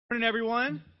Morning,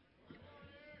 everyone.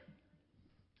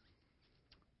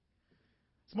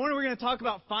 This morning we're going to talk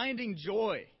about finding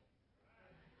joy.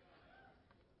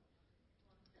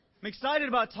 I'm excited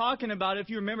about talking about it. If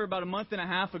you remember, about a month and a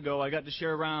half ago, I got to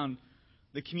share around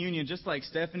the communion just like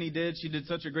Stephanie did. She did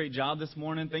such a great job this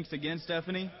morning. Thanks again,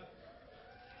 Stephanie.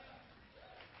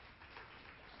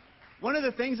 One of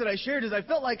the things that I shared is I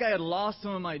felt like I had lost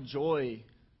some of my joy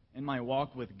in my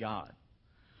walk with God.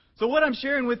 So what I'm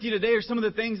sharing with you today are some of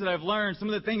the things that I've learned, some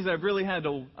of the things that I've really had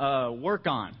to work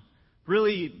on.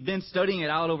 Really been studying it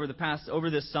out over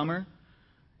this summer.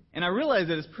 And I realize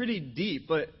that it's pretty deep,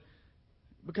 but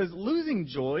because losing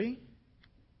joy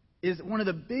is one of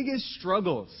the biggest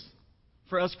struggles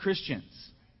for us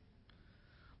Christians.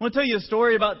 I want to tell you a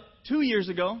story about 2 years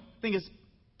ago. I think it's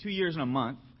 2 years and a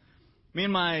month. Me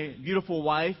and my beautiful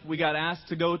wife, we got asked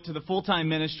to go to the full-time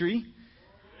ministry.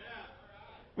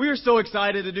 We were so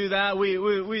excited to do that. We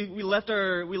left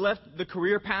the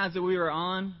career paths that we were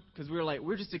on because we were like,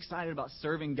 we're just excited about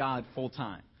serving God full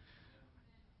time.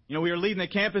 You know, we were leading the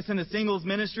campus in the singles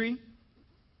ministry.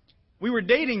 We were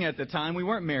dating at the time. We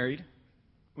weren't married.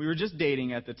 We were just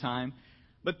dating at the time.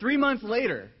 But 3 months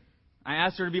later, I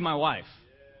asked her to be my wife.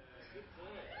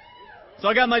 So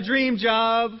I got my dream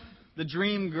job, the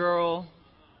dream girl.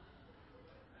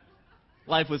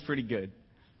 Life was pretty good.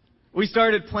 We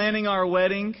started planning our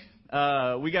wedding.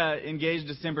 We got engaged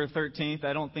December 13th.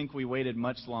 I don't think we waited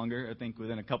much longer. I think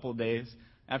within a couple of days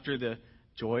after the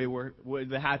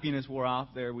the happiness wore off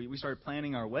there, we started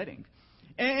planning our wedding.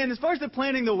 And as far as the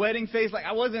planning the wedding phase,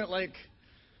 I wasn't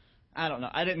I don't know.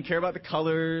 I didn't care about the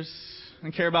colors. I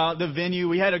didn't care about the venue.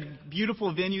 We had a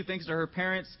beautiful venue thanks to her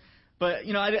parents. But,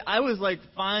 I was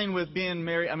fine with being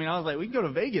married. I was like, we can go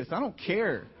to Vegas. I don't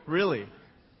care, really.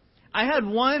 I had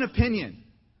one opinion.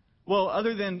 Well,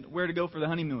 other than where to go for the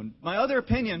honeymoon. My other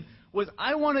opinion was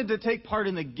I wanted to take part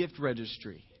in the gift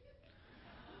registry.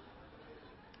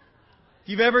 If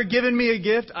you've ever given me a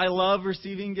gift, I love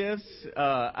receiving gifts.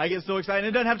 I get so excited.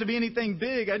 It doesn't have to be anything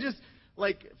big. I just,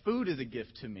 food is a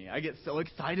gift to me. I get so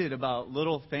excited about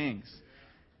little things.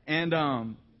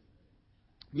 And,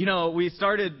 we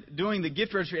started doing the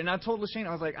gift registry. And I told LaShane,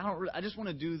 I was like, I just want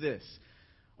to do this.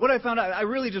 What I found out, I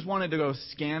really just wanted to go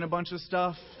scan a bunch of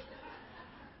stuff.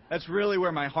 That's really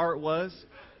where my heart was.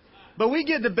 But we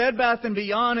get to Bed Bath &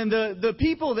 Beyond, and the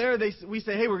people there, we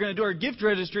say, hey, we're going to do our gift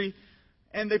registry.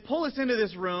 And they pull us into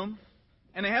this room,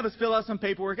 and they have us fill out some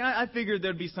paperwork. And I figured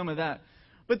there'd be some of that.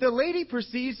 But the lady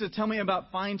proceeds to tell me about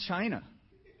fine china.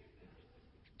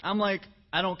 I'm like,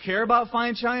 I don't care about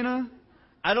fine china.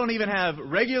 I don't even have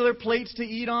regular plates to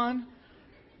eat on.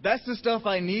 That's the stuff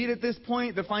I need at this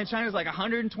point. The fine china is like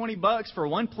 $120 for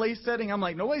one place setting. I'm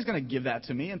like, nobody's going to give that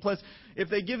to me. And plus, if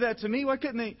they give that to me, why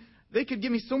couldn't they? They could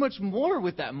give me so much more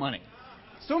with that money.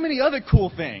 So many other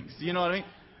cool things. You know what I mean?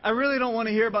 I really don't want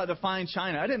to hear about the fine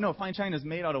china. I didn't know fine china is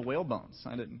made out of whale bones.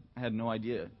 I had no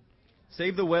idea.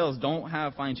 Save the whales. Don't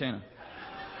have fine china.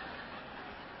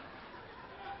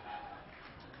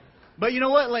 But you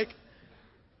know what?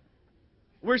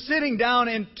 We're sitting down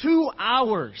in 2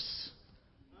 hours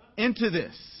into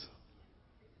this.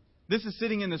 This is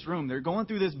sitting in this room. They're going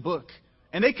through this book.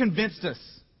 And they convinced us.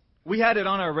 We had it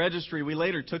on our registry. We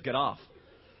later took it off.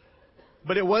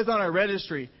 But it was on our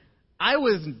registry. I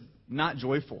was not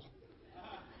joyful.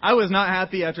 I was not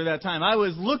happy after that time. I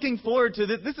was looking forward to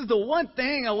this. This is the one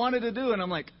thing I wanted to do. And I'm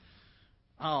like,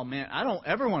 oh man, I don't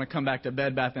ever want to come back to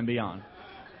Bed Bath & Beyond.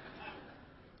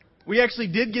 We actually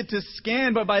did get to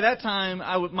scan, but by that time,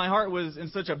 my heart was in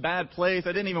such a bad place,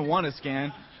 I didn't even want to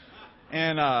scan.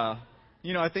 And, I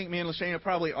think me and LaShane have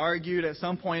probably argued at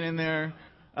some point in there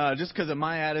just because of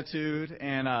my attitude.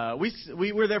 And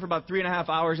we were there for about 3.5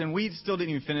 hours, and we still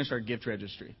didn't even finish our gift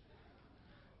registry.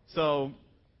 So,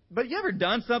 but you ever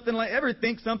done something ever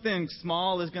think something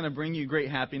small is going to bring you great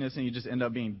happiness, and you just end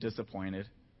up being disappointed?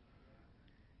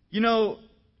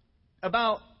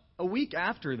 About a week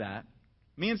after that,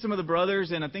 me and some of the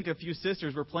brothers and I think a few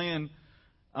sisters were playing.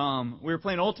 We were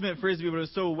playing ultimate frisbee, but it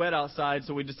was so wet outside,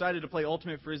 so we decided to play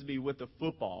ultimate frisbee with the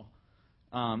football.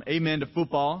 Amen to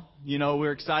football.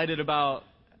 We're excited about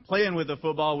playing with the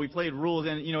football. We played rules,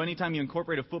 and anytime you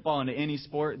incorporate a football into any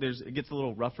sport, it gets a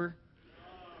little rougher.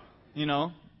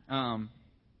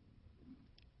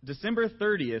 December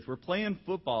 30th, we're playing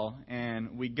football, and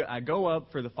I go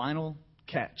up for the final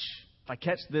catch. If I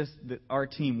catch this, our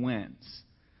team wins.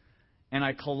 And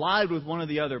I collide with one of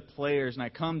the other players, and I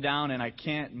come down, and I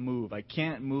can't move. I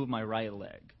can't move my right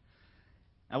leg.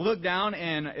 I look down,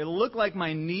 and it looked like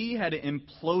my knee had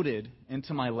imploded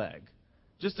into my leg.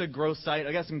 Just a gross sight.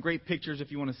 I got some great pictures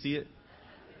if you want to see it.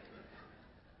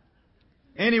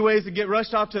 Anyways, I get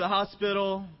rushed off to the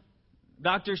hospital.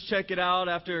 Doctors check it out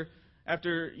after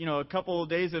a couple of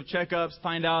days of checkups,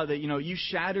 find out that, you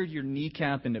shattered your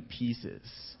kneecap into pieces,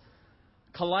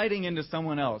 colliding into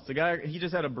someone else. The guy, he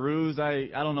just had a bruise. I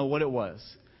don't know what it was,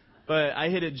 but I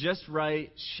hit it just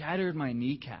right, shattered my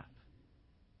kneecap.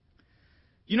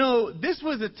 This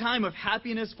was a time of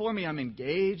happiness for me. I'm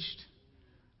engaged.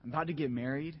 I'm about to get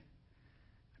married.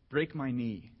 Break my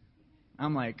knee.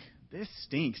 I'm like, this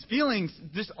stinks. Feelings,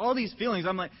 just all these feelings.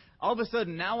 I'm like, all of a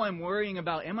sudden, now I'm worrying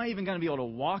about, am I even going to be able to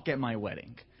walk at my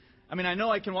wedding? I mean, I know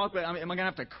I can walk, but am I going to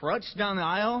have to crutch down the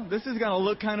aisle? This is going to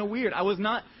look kind of weird. I was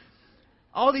not,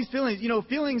 all these feelings,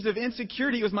 feelings of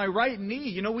insecurity. It was my right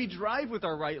knee. We drive with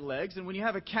our right legs, and when you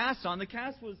have a cast on, the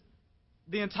cast was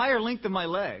the entire length of my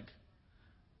leg.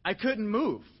 I couldn't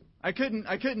move. I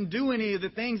couldn't do any of the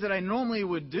things that I normally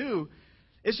would do.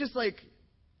 It's just like,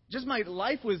 my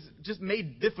life was just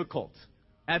made difficult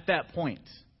at that point.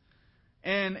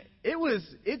 And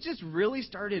it just really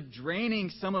started draining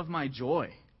some of my joy.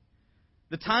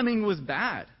 The timing was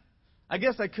bad. I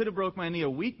guess I could have broke my knee a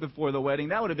week before the wedding.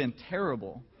 That would have been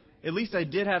terrible. At least I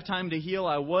did have time to heal.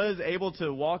 I was able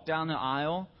to walk down the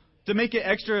aisle. To make it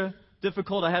extra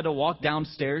difficult, I had to walk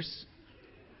downstairs.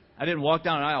 I didn't walk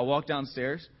down an aisle, I walked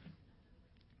downstairs.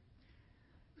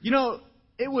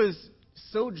 It was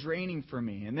so draining for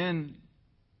me. And then,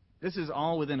 this is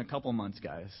all within a couple months,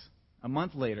 guys. A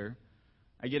month later,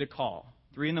 I get a call.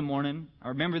 3 a.m. I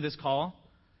remember this call.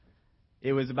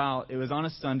 It was on a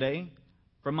Sunday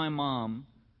from my mom,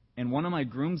 and one of my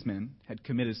groomsmen had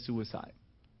committed suicide.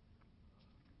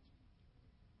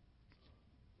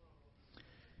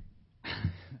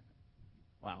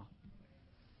 Wow.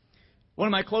 One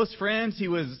of my close friends, he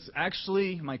was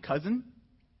actually my cousin,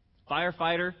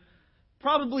 firefighter.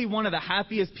 Probably one of the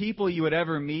happiest people you would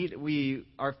ever meet.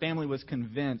 Our family was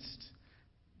convinced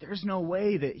there's no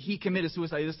way that he committed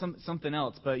suicide. It was something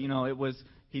else, but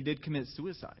he did commit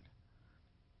suicide.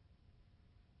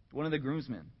 One of the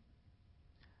groomsmen.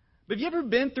 But have you ever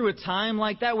been through a time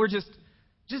like that where just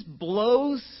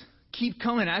blows keep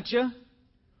coming at you?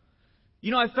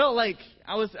 I felt like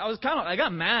I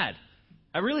got mad.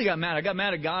 I really got mad. I got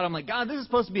mad at God. I'm like, God, this is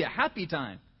supposed to be a happy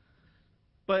time.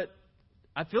 But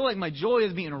I feel like my joy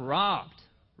is being robbed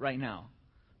right now.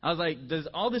 I was like,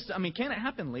 can it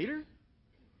happen later?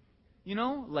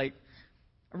 I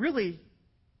really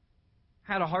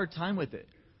had a hard time with it.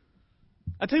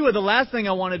 I tell you what, the last thing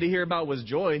I wanted to hear about was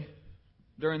joy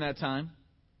during that time.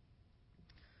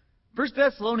 1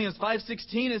 Thessalonians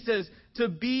 5:16, it says, to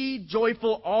be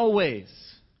joyful always.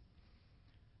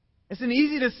 It's an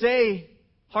easy to say,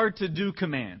 hard to do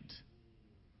command.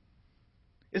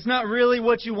 It's not really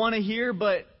what you want to hear,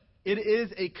 but it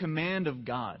is a command of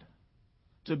God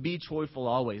to be joyful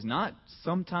always. Not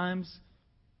sometimes,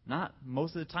 not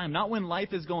most of the time, not when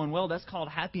life is going well. That's called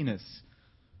happiness.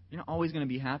 You're not always going to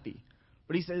be happy.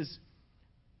 But he says,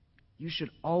 you should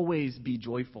always be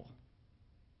joyful.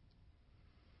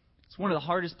 It's one of the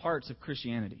hardest parts of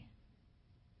Christianity.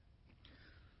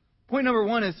 Point number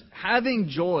 1 is having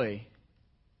joy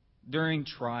during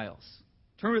trials.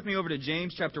 Turn with me over to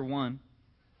James chapter 1.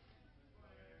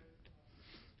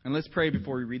 And let's pray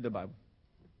before we read the Bible.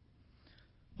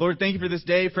 Lord, thank you for this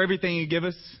day, for everything you give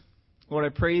us. Lord, I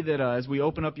pray that as we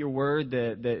open up your word,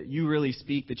 that you really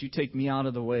speak, that you take me out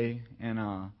of the way,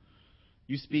 and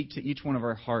you speak to each one of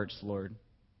our hearts, Lord.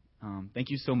 Thank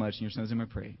you so much. In your son's name I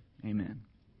pray. Amen.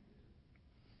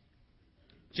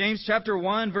 James chapter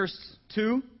 1, verse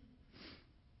 2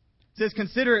 says,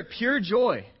 consider it pure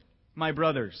joy, my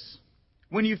brothers,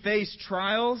 when you face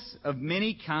trials of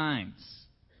many kinds,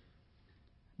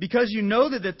 because you know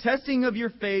that the testing of your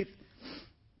faith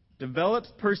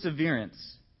develops perseverance,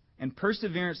 and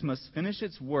perseverance must finish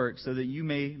its work so that you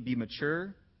may be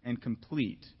mature and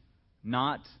complete,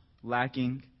 not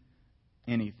lacking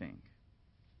anything.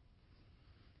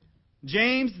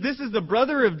 James, this is the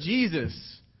brother of Jesus,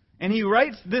 and he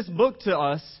writes this book to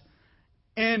us,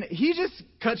 and he just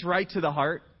cuts right to the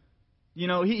heart. He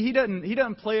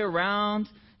doesn't play around.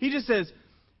 He just says,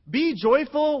 be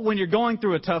joyful when you're going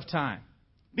through a tough time.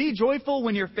 Be joyful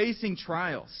when you're facing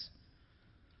trials.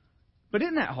 But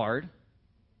isn't that hard?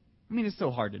 I mean, it's so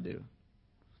hard to do.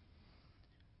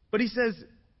 But he says,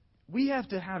 we have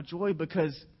to have joy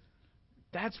because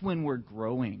that's when we're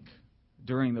growing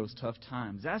during those tough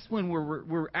times. That's when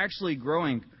we're actually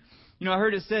growing. I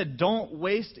heard it said, don't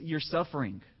waste your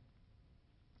suffering.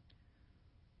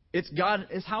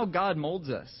 It's how God molds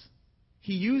us.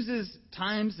 He uses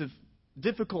times of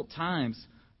difficult times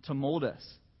to mold us,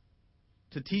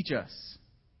 to teach us.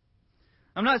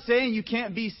 I'm not saying you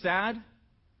can't be sad.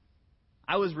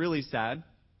 I was really sad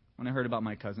when I heard about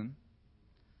my cousin.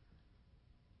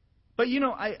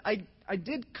 But, I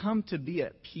did come to be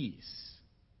at peace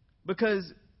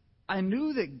because I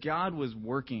knew that God was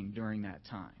working during that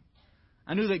time.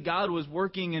 I knew that God was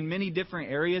working in many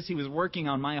different areas. He was working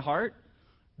on my heart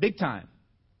big time.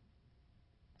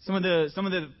 Some of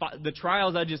the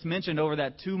trials I just mentioned over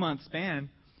that 2-month span,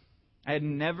 I had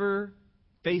never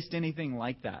faced anything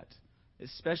like that,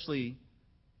 especially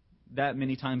that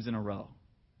many times in a row.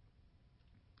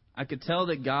 I could tell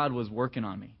that God was working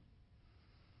on me.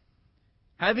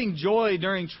 Having joy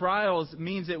during trials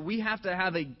means that we have to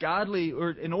have a godly,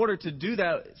 or in order to do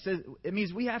that, it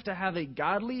means we have to have a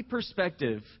godly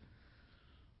perspective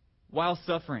while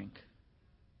suffering.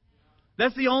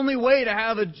 That's the only way to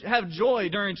have joy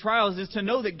during trials, is to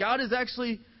know that God is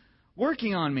actually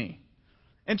working on me.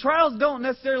 And trials don't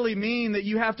necessarily mean that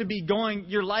you have to be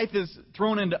your life is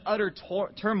thrown into utter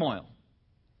turmoil.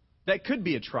 That could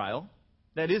be a trial.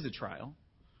 That is a trial.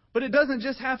 But it doesn't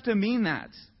just have to mean that.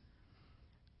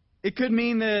 It could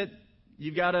mean that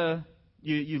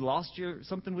you lost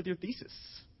something with your thesis.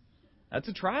 That's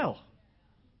a trial.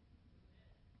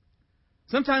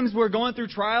 Sometimes we're going through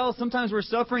trials. Sometimes we're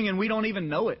suffering and we don't even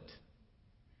know it.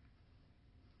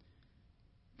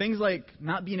 Things like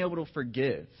not being able to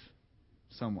forgive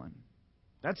someone.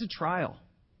 That's a trial.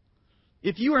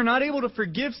 If you are not able to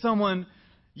forgive someone,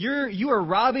 you are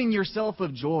robbing yourself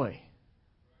of joy.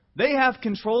 They have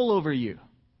control over you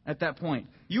at that point.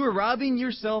 You are robbing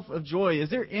yourself of joy. Is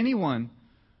there anyone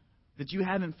that you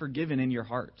haven't forgiven in your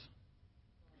heart?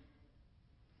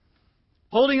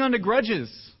 Holding on to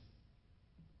grudges,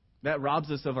 that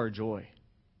robs us of our joy.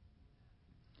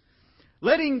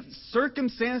 Letting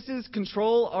circumstances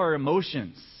control our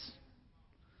emotions.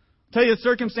 I'll tell you the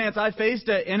circumstance I faced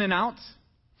at In-N-Out.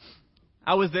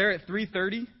 I was there at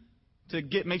 3:30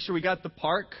 to make sure we got the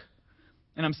park.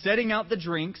 And I'm setting out the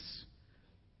drinks,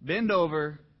 bend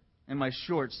over, and my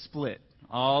shorts split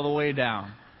all the way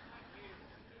down.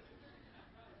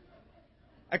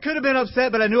 I could have been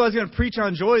upset, but I knew I was going to preach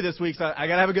on joy this week, so I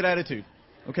got to have a good attitude.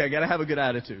 Okay, I got to have a good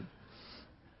attitude.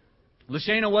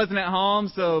 LaShayna wasn't at home,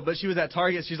 but she was at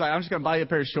Target. She's like, I'm just going to buy you a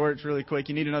pair of shorts really quick.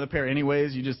 You need another pair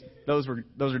anyways. Those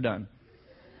are done.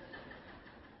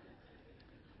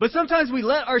 But sometimes we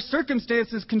let our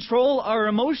circumstances control our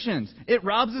emotions. It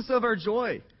robs us of our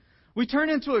joy. We turn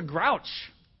into a grouch.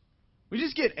 We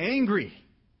just get angry.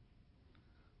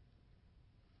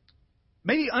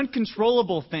 Maybe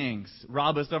uncontrollable things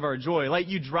rob us of our joy. Like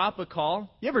you drop a call.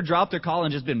 You ever dropped a call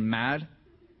and just been mad?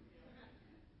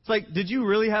 It's like, did you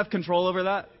really have control over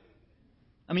that?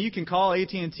 I mean, you can call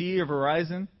AT&T or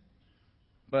Verizon,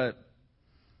 but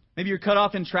maybe you're cut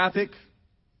off in traffic.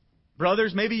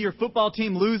 Brothers, maybe your football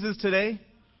team loses today,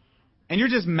 and you're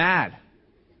just mad.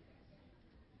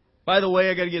 By the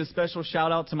way, I got to get a special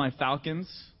shout out to my Falcons.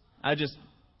 I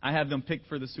have them picked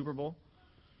for the Super Bowl.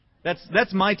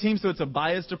 That's my team, so it's a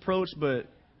biased approach, but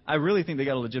I really think they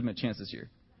got a legitimate chance this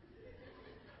year.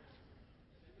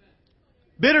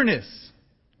 Bitterness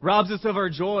robs us of our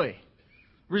joy.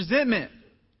 Resentment,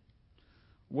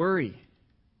 worry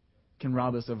can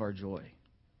rob us of our joy.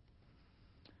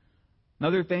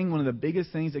 Another thing, one of the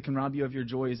biggest things that can rob you of your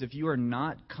joy is if you are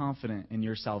not confident in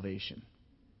your salvation.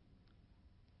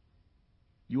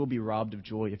 You will be robbed of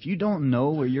joy. If you don't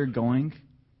know where you're going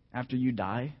after you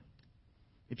die,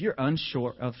 if you're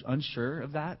unsure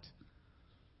of that,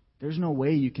 there's no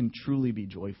way you can truly be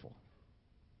joyful.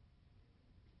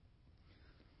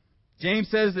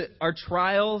 James says that our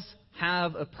trials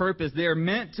have a purpose. They are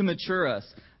meant to mature us.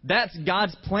 That's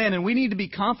God's plan, and we need to be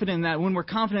confident in that. When we're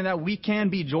confident that, we can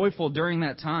be joyful during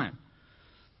that time.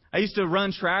 I used to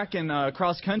run track and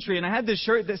cross country, and I had this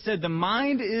shirt that said, "The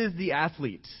mind is the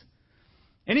athlete."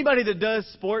 Anybody that does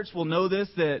sports will know this,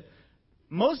 that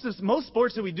most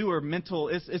sports that we do are mental.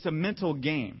 It's a mental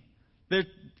game. It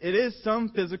is some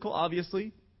physical,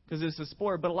 obviously, because it's a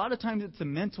sport, but a lot of times it's a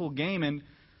mental game. And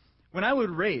when I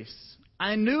would race,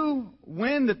 I knew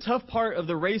when the tough part of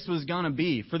the race was going to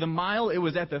be. For the mile, it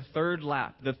was at the third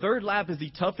lap. The third lap is the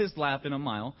toughest lap in a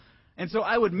mile. And so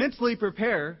I would mentally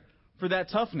prepare for that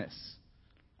toughness.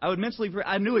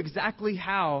 I knew exactly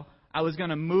how I was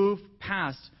going to move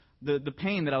past the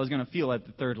pain that I was going to feel at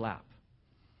the third lap.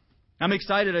 I'm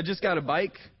excited. I just got a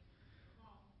bike.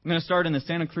 I'm going to start in the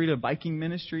Santa Clarita biking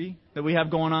ministry that we have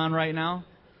going on right now.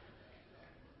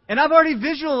 And I've already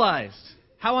visualized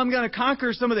how I'm going to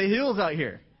conquer some of the hills out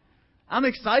here. I'm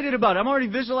excited about it. I'm already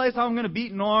visualized how I'm going to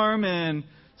beat Norm and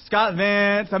Scott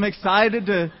Vance. I'm excited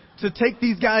to take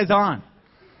these guys on.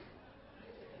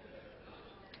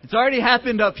 It's already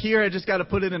happened up here. I just got to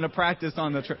put it into practice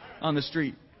on the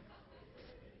street.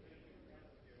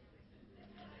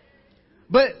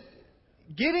 But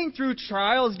getting through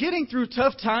trials, getting through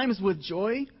tough times with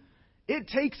joy, it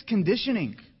takes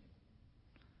conditioning.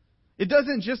 It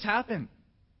doesn't just happen.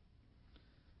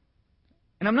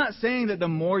 And I'm not saying that the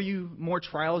more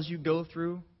trials you go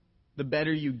through, the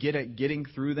better you get at getting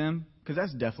through them, because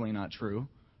that's definitely not true.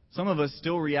 Some of us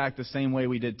still react the same way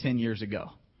we did 10 years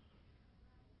ago.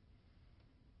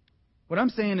 What I'm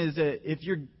saying is that if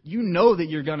you know that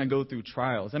you're going to go through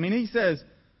trials. I mean, he says,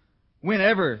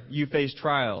 whenever you face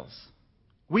trials,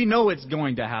 we know it's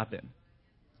going to happen.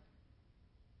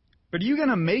 But are you going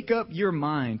to make up your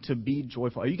mind to be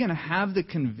joyful? Are you going to have the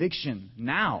conviction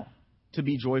now to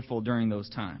be joyful during those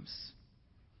times?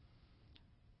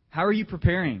 How are you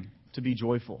preparing to be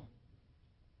joyful?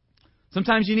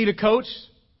 Sometimes you need a coach.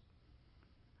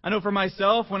 I know for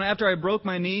myself, after I broke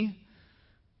my knee,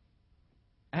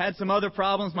 I had some other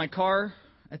problems. My car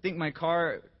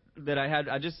that I had,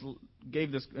 I just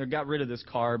got rid of this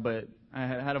car, but I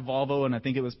had a Volvo and I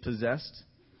think it was possessed.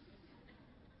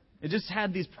 It just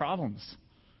had these problems.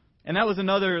 And that was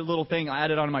another little thing I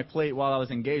added onto my plate while I was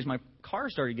engaged. My car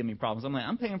started giving me problems. I'm like,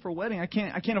 I'm paying for a wedding. I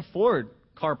can't afford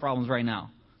car problems right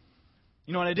now.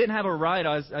 And I didn't have a ride.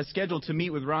 I was scheduled to meet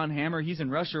with Ron Hammer. He's in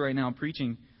Russia right now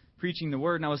preaching the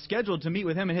word. And I was scheduled to meet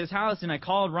with him at his house. And I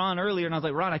called Ron earlier and I was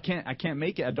like, Ron, I can't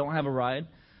make it. I don't have a ride.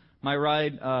 My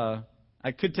ride,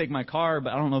 I could take my car,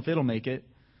 but I don't know if it'll make it.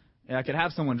 And I could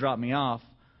have someone drop me off,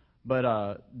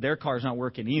 but their car's not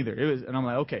working either. And I'm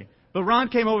like, okay. But Ron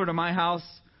came over to my house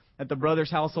at the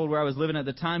brother's household where I was living at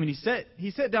the time, and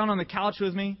he sat down on the couch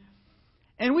with me,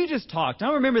 and we just talked.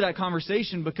 I remember that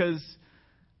conversation because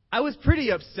I was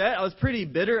pretty upset. I was pretty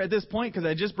bitter at this point because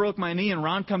I just broke my knee, and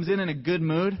Ron comes in a good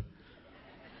mood.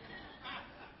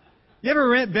 You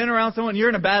ever been around someone, you're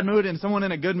in a bad mood, and someone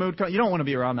in a good mood, you don't want to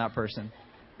be around that person.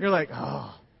 You're like,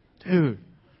 oh, dude.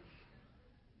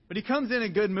 But he comes in a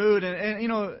good mood,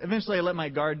 and eventually I let my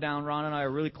guard down. Ron and I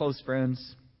are really close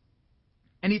friends.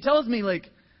 And he tells me,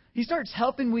 he starts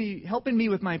helping me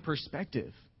with my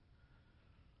perspective.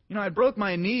 I broke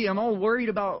my knee. I'm all worried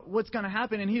about what's going to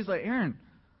happen. And he's like, Aaron,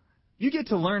 you get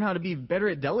to learn how to be better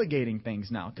at delegating things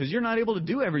now because you're not able to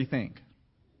do everything.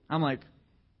 I'm like,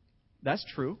 that's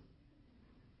true.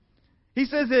 He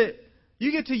says that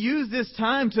you get to use this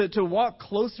time to walk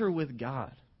closer with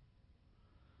God.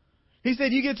 He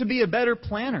said you get to be a better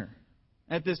planner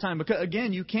at this time because,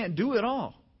 again, you can't do it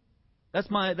all. That's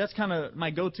kind of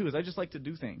my go-to is I just like to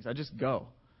do things. I just go.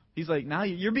 He's like, now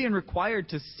you're being required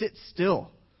to sit still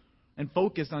and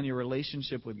focus on your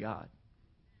relationship with God.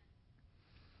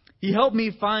 He helped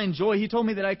me find joy. He told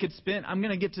me that I'm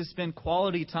going to get to spend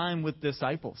quality time with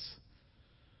disciples.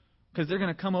 Because they're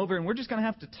going to come over and we're just going to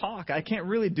have to talk. I can't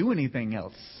really do anything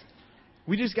else.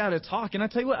 We just got to talk. And I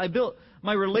tell you what,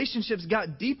 my relationships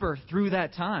got deeper through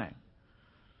that time.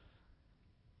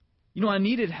 I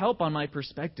needed help on my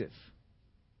perspective.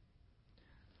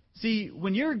 See,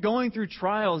 when you're going through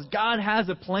trials, God has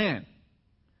a plan.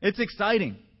 It's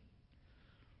exciting.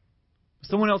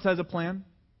 Someone else has a plan.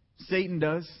 Satan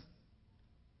does.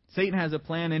 Satan has a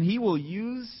plan, and he will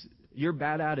use your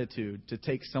bad attitude to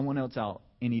take someone else out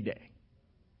any day.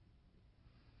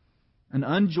 An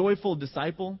unjoyful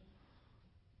disciple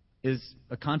is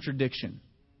a contradiction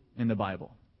in the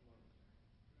Bible.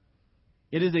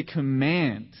 It is a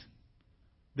command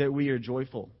that we are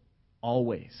joyful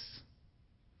always.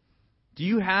 Do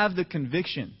you have the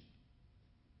conviction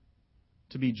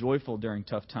to be joyful during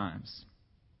tough times?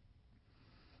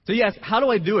 So yes, how do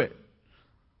I do it?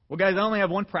 Well, guys, I only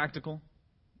have one practical.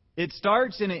 It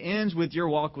starts and it ends with your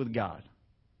walk with God.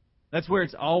 That's where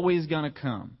it's always going to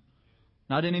come.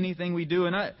 Not in anything we do.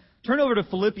 And I turn over to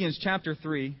Philippians chapter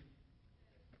 3.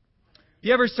 If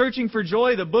you're ever searching for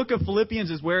joy, the book of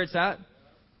Philippians is where it's at.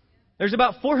 There's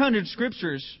about 400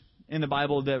 scriptures in the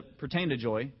Bible that pertain to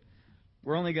joy.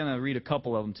 We're only going to read a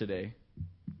couple of them today.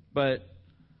 But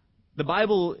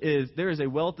there is a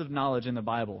wealth of knowledge in the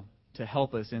Bible to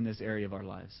help us in this area of our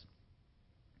lives.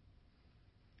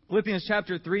 Philippians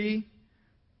chapter 3,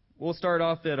 we'll start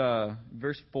off at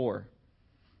verse 4.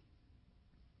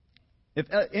 If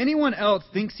anyone else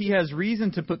thinks he has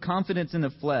reason to put confidence in the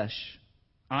flesh,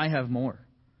 I have more.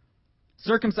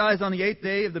 Circumcised on the 8th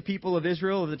day of the people of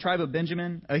Israel, of the tribe of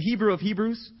Benjamin, a Hebrew of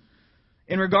Hebrews,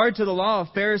 in regard to the law of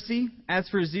Pharisee, as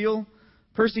for zeal,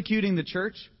 persecuting the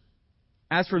church,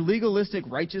 as for legalistic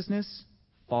righteousness,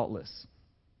 faultless.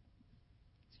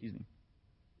 Excuse me.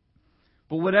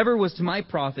 But whatever was to my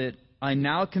profit, I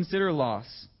now consider loss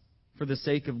for the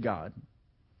sake of God.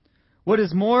 What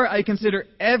is more, I consider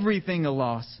everything a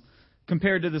loss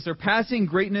compared to the surpassing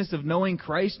greatness of knowing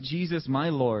Christ Jesus my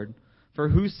Lord, for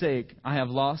whose sake I have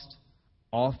lost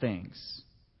all things.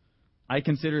 I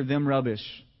consider them rubbish,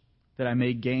 that I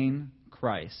may gain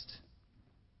Christ.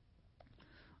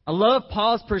 I love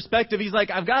Paul's perspective. He's like,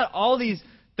 I've got all these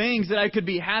things that I could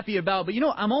be happy about, but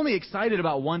I'm only excited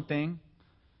about one thing,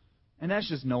 and that's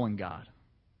just knowing God.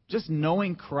 Just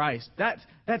knowing Christ.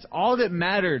 That's all that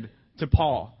mattered to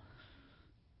Paul.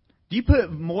 Do you put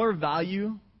more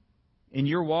value in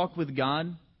your walk with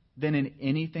God than in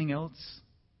anything else?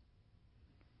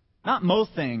 Not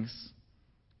most things,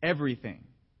 everything.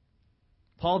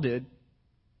 Paul did.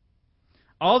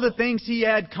 All the things he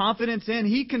had confidence in,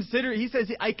 he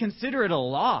says, I consider it a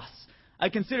loss. I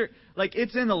consider it like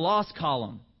it's in the loss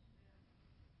column.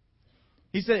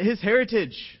 He said his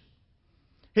heritage,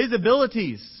 his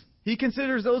abilities, he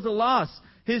considers those a loss.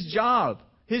 His job,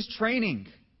 his training,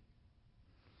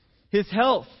 his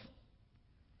health,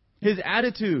 his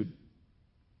attitude,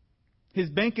 his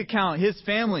bank account, his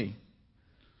family.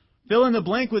 Fill in the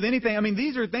blank with anything. I mean,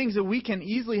 these are things that we can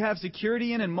easily have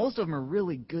security in, and most of them are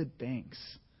really good things.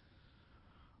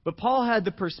 But Paul had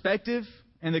the perspective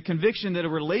and the conviction that a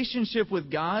relationship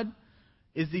with God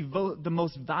is the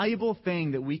most valuable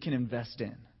thing that we can invest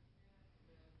in.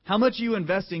 How much are you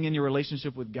investing in your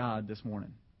relationship with God this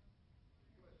morning?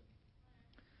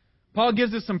 Paul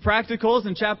gives us some practicals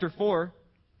in chapter 4.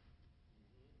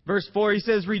 Verse 4, he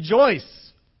says,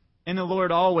 rejoice in the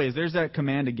Lord always. There's that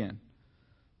command again.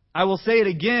 I will say it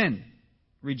again,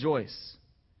 rejoice.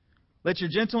 Let your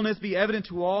gentleness be evident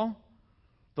to all.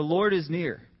 The Lord is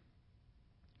near.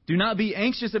 Do not be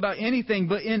anxious about anything,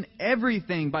 but in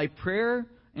everything, by prayer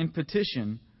and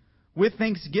petition, with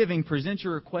thanksgiving, present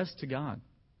your requests to God.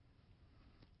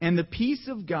 And the peace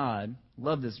of God,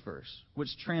 love this verse, which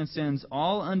transcends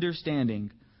all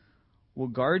understanding, will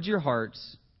guard your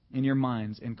hearts and your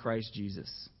minds in Christ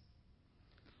Jesus.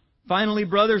 Finally,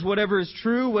 brothers, whatever is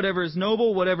true, whatever is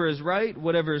noble, whatever is right,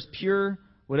 whatever is pure,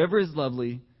 whatever is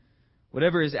lovely,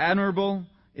 whatever is admirable,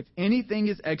 if anything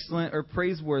is excellent or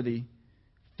praiseworthy,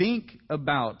 think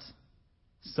about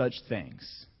such things.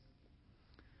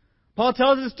 Paul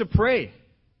tells us to pray.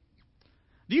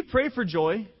 Do you pray for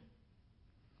joy?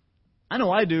 I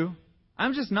know I do.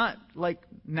 I'm just not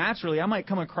naturally. I might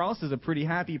come across as a pretty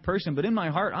happy person, but in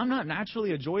my heart, I'm not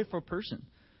naturally a joyful person.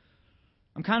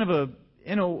 I'm kind of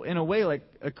in a way, like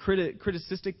a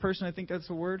criticistic person. I think that's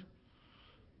the word.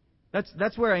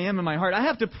 That's where I am in my heart. I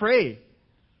have to pray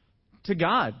to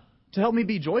God to help me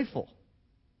be joyful.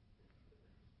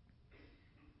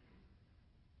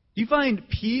 You find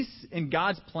peace in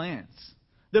God's plans.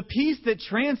 The peace that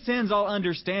transcends all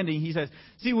understanding, he says.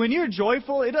 See, when you're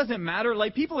joyful, it doesn't matter.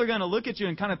 Like, people are going to look at you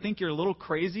and kind of think you're a little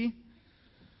crazy.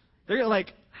 They're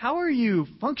like, how are you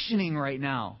functioning right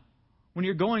now when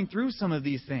you're going through some of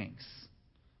these things?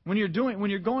 When you're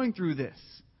going through this?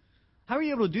 How are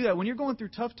you able to do that? When you're going through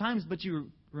tough times, but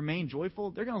you remain joyful,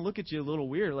 they're going to look at you a little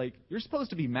weird. Like, you're supposed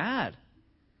to be mad.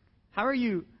 How are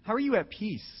you at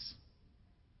peace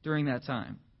during that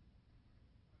time?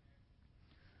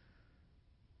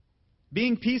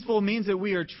 Being peaceful means that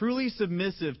we are truly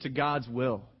submissive to God's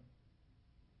will.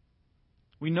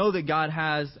 We know that God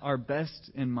has our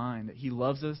best in mind, that He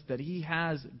loves us, that He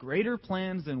has greater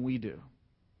plans than we do.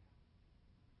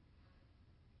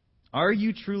 Are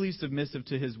you truly submissive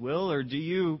to His will, or do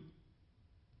you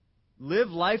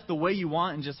live life the way you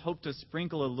want and just hope to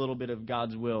sprinkle a little bit of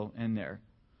God's will in there?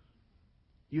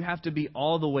 You have to be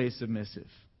all the way submissive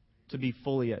to be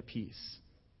fully at peace.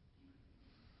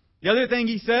 The other thing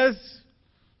he says,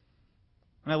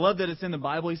 and I love that it's in the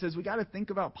Bible, he says we got to think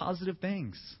about positive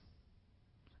things.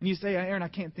 And you say, Aaron, I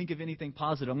can't think of anything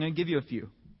positive. I'm going to give you a few.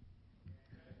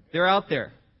 They're out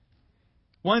there.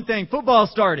 One thing, football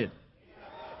started.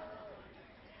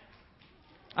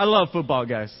 I love football,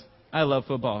 guys. I love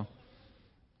football.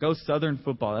 Go Southern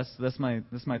football. That's my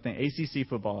thing. ACC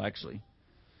football, actually.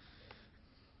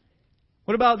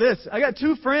 What about this? I got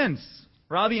two friends,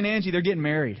 Robbie and Angie. They're getting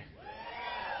married.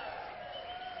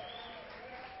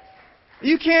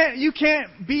 You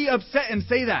can't be upset and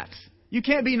say that. You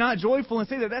can't be not joyful and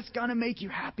say that. That's going to make you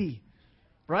happy.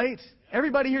 Right?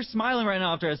 Everybody here's smiling right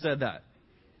now after I said that.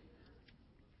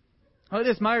 Oh,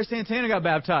 this Meyer Santana got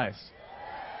baptized.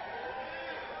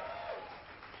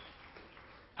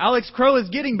 Alex Crow is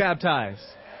getting baptized.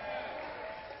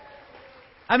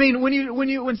 I mean,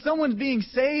 when someone's being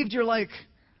saved, you're like,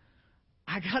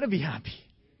 I got to be happy.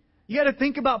 You got to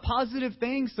think about positive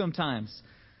things sometimes.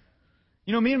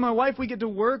 You know, me and my wife, we get to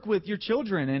work with your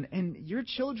children, and your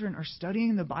children are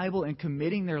studying the Bible and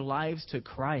committing their lives to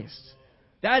Christ.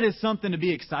 That is something to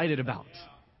be excited about.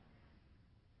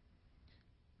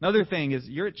 Another thing is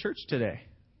you're at church today.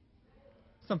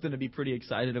 Something to be pretty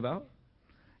excited about.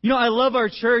 You know, I love our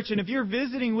church, and if you're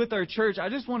visiting with our church, I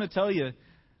just want to tell you,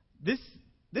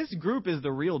 this group is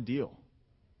the real deal.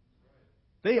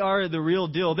 They are the real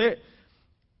deal.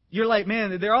 You're like,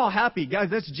 man, they're all happy. Guys,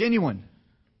 that's genuine.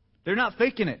 They're not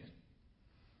faking it.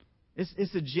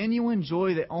 It's a genuine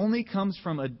joy that only comes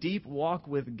from a deep walk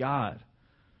with God.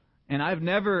 And I've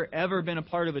never, ever been a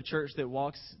part of a church that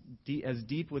walks as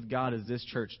deep with God as this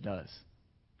church does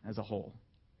as a whole.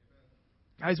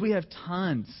 Guys, we have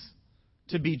tons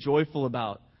to be joyful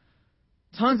about.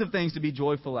 Tons of things to be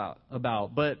joyful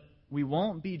about. But we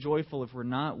won't be joyful if we're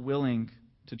not willing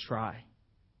to try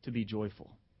to be joyful.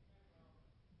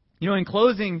 You know, in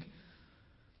closing, the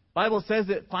Bible says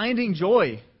that finding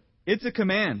joy, it's a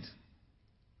command.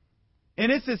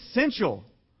 And it's essential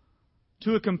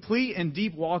to a complete and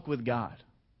deep walk with God.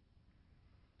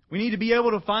 We need to be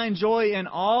able to find joy in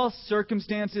all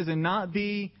circumstances and not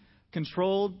be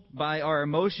controlled by our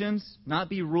emotions, not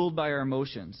be ruled by our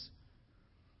emotions.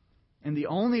 And the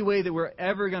only way that we're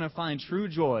ever going to find true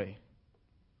joy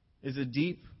is a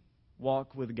deep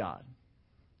walk with God.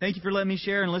 Thank you for letting me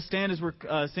share, and let's stand as we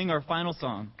sing our final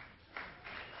song.